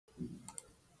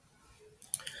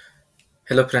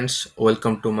Hello friends,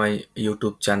 welcome to my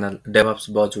YouTube channel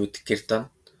DevOps Buzz with Kirtan.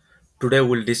 Today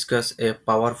we'll discuss a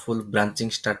powerful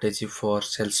branching strategy for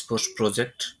Salesforce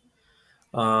project.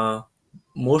 Uh,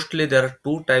 Mostly there are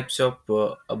two types of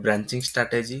branching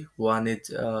strategy. One is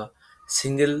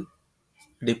single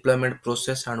deployment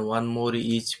process and one more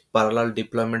is parallel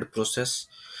deployment process.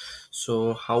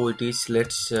 So how it is,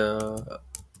 let's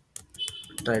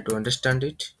try to understand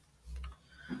it.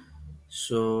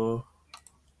 So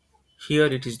here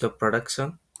it is the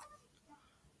production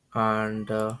and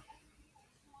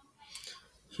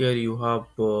here you have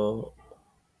your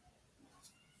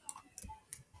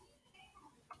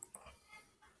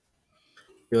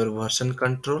version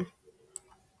control,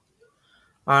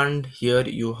 and here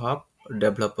you have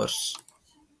developers.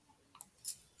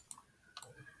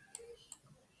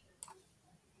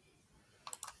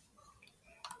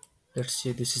 Let's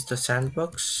see, this is the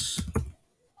sandbox,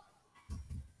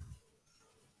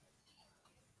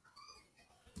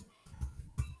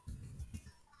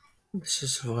 this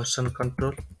is version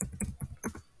control.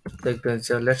 Like let's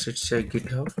say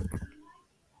GitHub,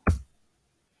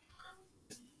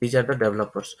 these are the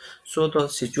developers. So the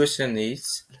situation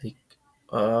is like,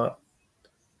 uh,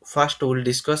 first we'll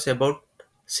discuss about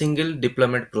single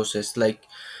deployment process. Like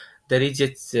there is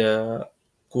a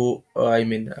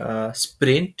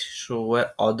sprint, so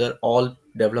where other all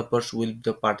developers will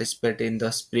participate in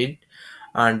the sprint,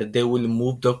 and they will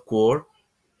move the code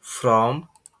from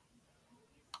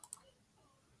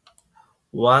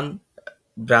one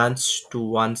branch to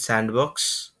one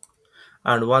sandbox,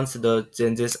 and once the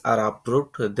changes are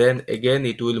approved, then again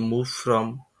it will move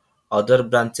from other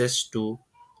branches to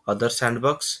other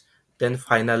sandbox, then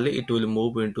finally it will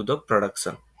move into the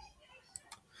production.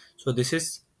 So this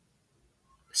is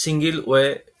single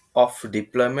way of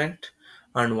deployment.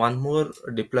 And one more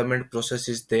deployment process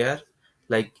is there,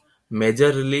 like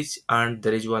major release and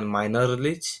there is one minor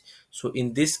release. So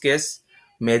in this case,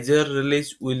 major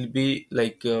release will be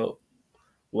like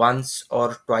once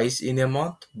or twice in a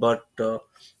month, but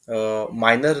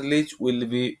minor release will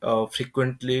be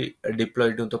frequently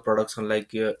deployed to the production,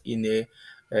 like in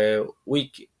a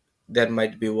week there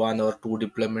might be one or two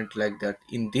deployment like that.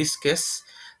 In this case,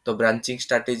 the branching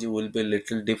strategy will be a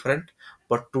little different,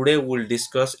 but today we'll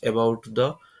discuss about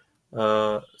the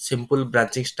simple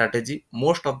branching strategy.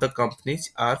 Most of the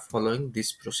companies are following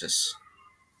this process.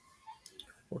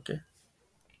 Okay,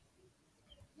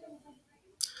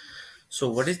 so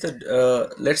what is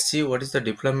the let's see what is the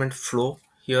deployment flow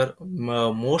here.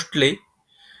 Mostly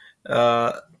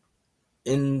uh,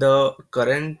 in the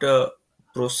current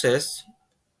process,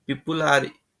 people are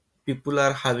people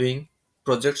are having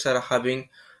projects are having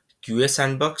QA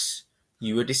sandbox,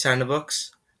 UAT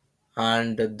sandbox,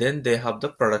 and then they have the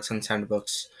production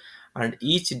sandbox, and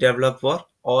each developer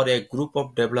or a group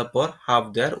of developer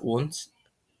have their own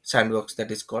sandbox,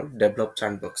 that is called develop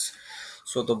sandbox.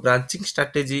 So the branching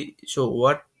strategy, so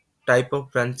what type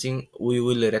of branching we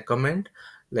will recommend,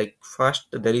 like first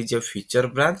there is a feature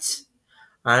branch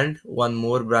and one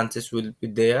more branches will be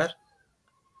there.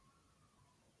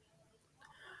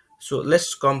 So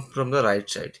let's come from the right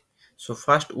side. So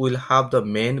first we'll have the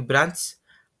main branch,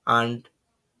 and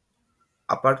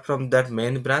apart from that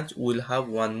main branch we'll have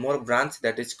one more branch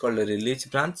that is called a release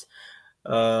branch.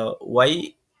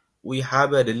 Why we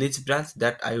have a release branch,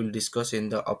 that I will discuss in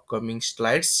the upcoming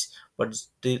slides, but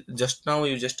just now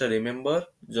you just remember,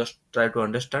 just try to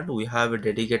understand, we have a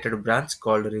dedicated branch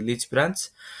called release branch,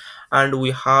 and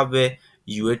we have a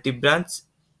UAT branch,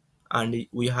 and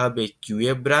we have a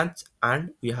QA branch, and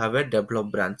we have a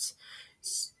develop branch.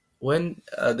 When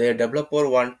the developer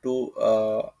want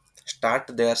to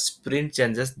start their sprint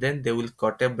changes, then they will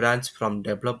cut a branch from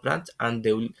develop branch and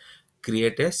they will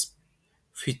create a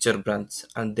feature branch,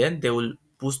 and then they will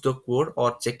push the code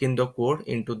or check in the code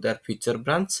into their feature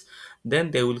branch.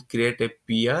 Then they will create a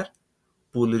PR,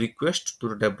 pull request, to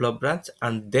the develop branch,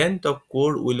 and then the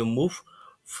code will move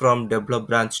from develop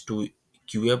branch to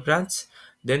QA branch,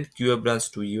 then QA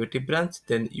branch to UAT branch,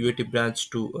 then UAT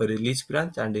branch to a release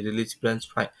branch, and the release branch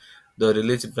the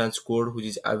release branch code which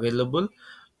is available,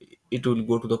 it will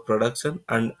go to the production.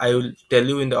 And I will tell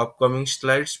you in the upcoming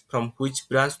slides from which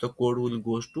branch the code will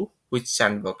goes to which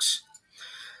sandbox.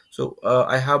 So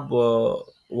I have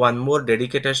one more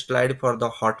dedicated slide for the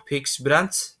hotfix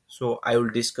branch. So I will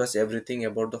discuss everything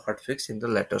about the hotfix in the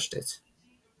later stage.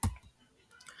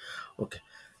 Okay.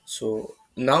 So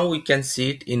now we can see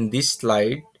it in this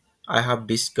slide. I have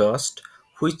discussed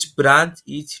which branch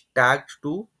is tagged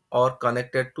to or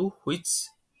connected to which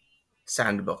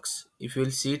sandbox. If you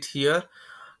will see it here,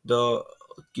 the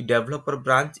developer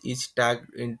branch is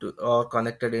tagged into or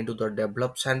connected into the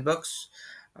develop sandbox,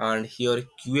 and here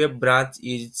QA branch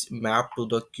is mapped to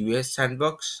the QA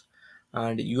sandbox,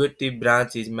 and UAT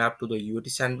branch is mapped to the UAT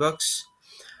sandbox,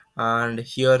 and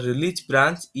here release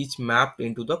branch is mapped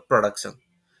into the production.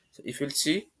 So if you'll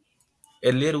see,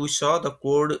 earlier we saw the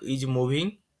code is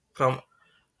moving from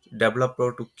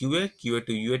developer to QA, QA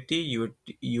to UAT,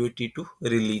 UAT to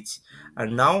release,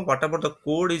 and now whatever the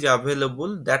code is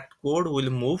available, that code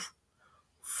will move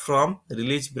from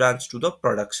release branch to the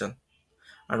production.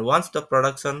 And once the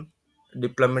production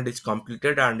deployment is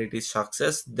completed and it is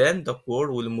success, then the code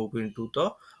will move into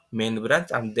the main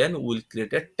branch, and then we'll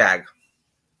create a tag.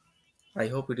 I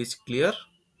hope it is clear.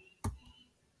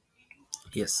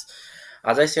 Yes,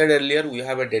 as I said earlier, we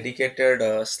have a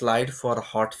dedicated slide for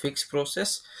hotfix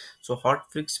process. So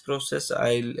hotfix process,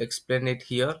 I'll explain it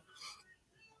here.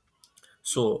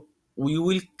 So we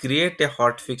will create a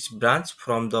hotfix branch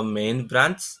from the main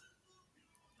branch,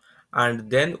 and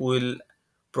then we'll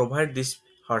provide this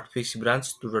hotfix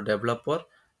branch to the developer.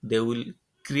 They will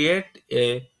create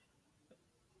a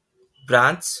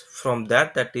branch from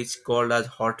that is called as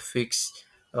hotfix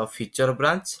feature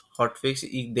branch. Hotfix,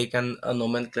 they can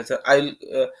nomenclature. I'll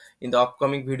in the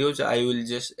upcoming videos I will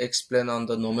just explain on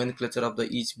the nomenclature of the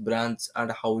each branch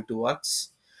and how it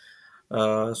works.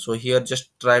 So here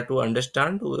just try to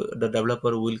understand. The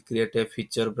developer will create a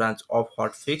feature branch of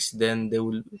hotfix, then they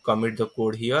will commit the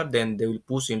code here, then they will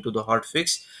push into the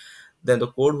hotfix, then the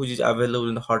code which is available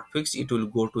in the hotfix, it will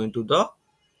go to into the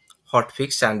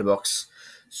hotfix sandbox.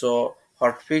 So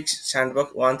hotfix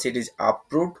sandbox, once it is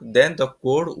approved, then the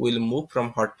code will move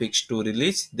from hotfix to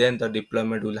release, then the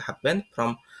deployment will happen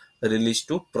from release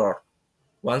to prod.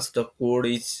 Once the code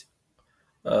is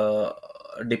uh,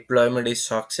 deployment is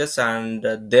success, and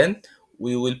then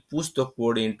we will push the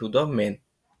code into the main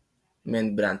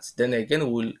branch, then again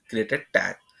we will create a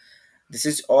tag. This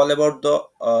is all about the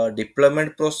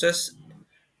deployment process.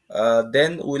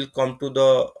 Then we'll come to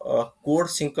the code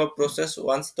SyncUP process.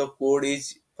 Once the code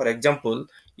is, for example,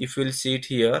 if you'll see it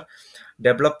here,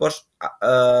 developers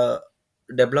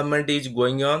development is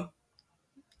going on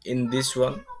in this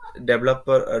one develop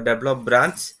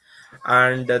branch,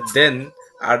 and then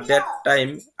at that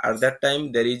time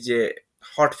there is a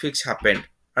hotfix happened,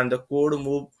 and the code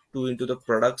moved to into the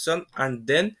production, and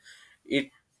then it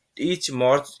each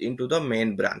merged into the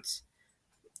main branch.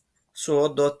 So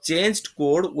the changed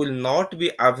code will not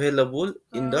be available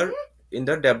in the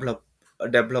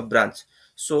develop branch.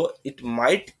 So it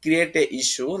might create a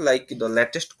issue like the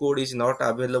latest code is not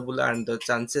available, and the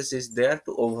chances is there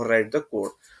to override the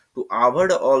code. To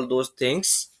avoid all those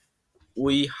things,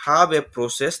 we have a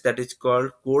process that is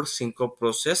called code SyncUP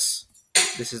process.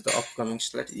 This is the upcoming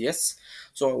slide. Yes,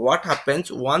 so what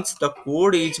happens once the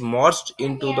code is merged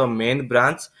into the main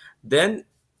branch, then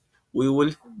we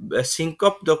will sync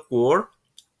up the code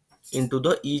into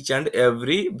the each and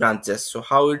every branches. So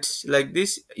how it's like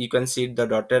this, you can see the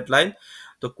dotted line,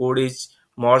 the code is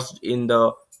merged in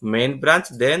the main branch,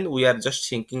 then we are just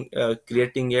syncing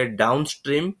creating a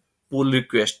downstream pull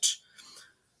request.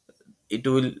 It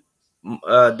will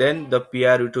then the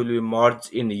PR, it will be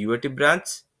merged in UAT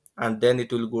branch, and then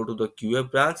it will go to the QA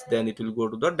branch, then it will go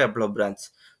to the develop branch.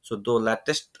 So the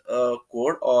latest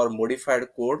code or modified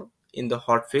code in the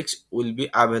hotfix will be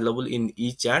available in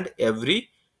each and every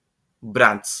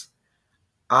branch.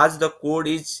 As the code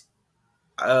is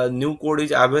new code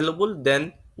is available,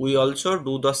 then we also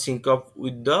do the sync up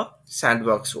with the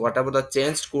sandbox. Whatever the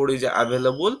changed code is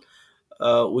available,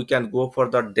 we can go for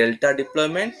the delta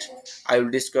deployment. I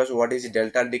will discuss what is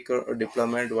delta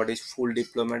deployment, what is full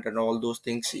deployment, and all those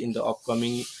things in the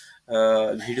upcoming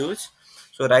videos.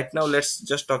 So right now let's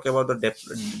just talk about the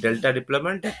delta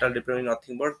deployment. Delta deployment is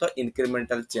nothing but the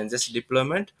incremental changes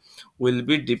deployment will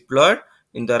be deployed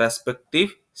in the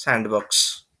respective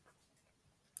sandbox.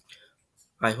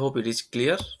 I hope it is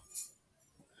clear.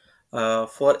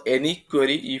 For any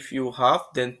query if you have,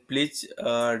 then please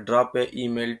drop a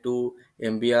email to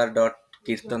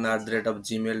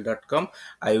mbr.kirtan@gmail.com.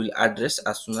 I will address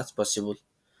as soon as possible.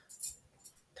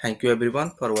 Thank you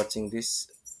everyone for watching this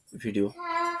video.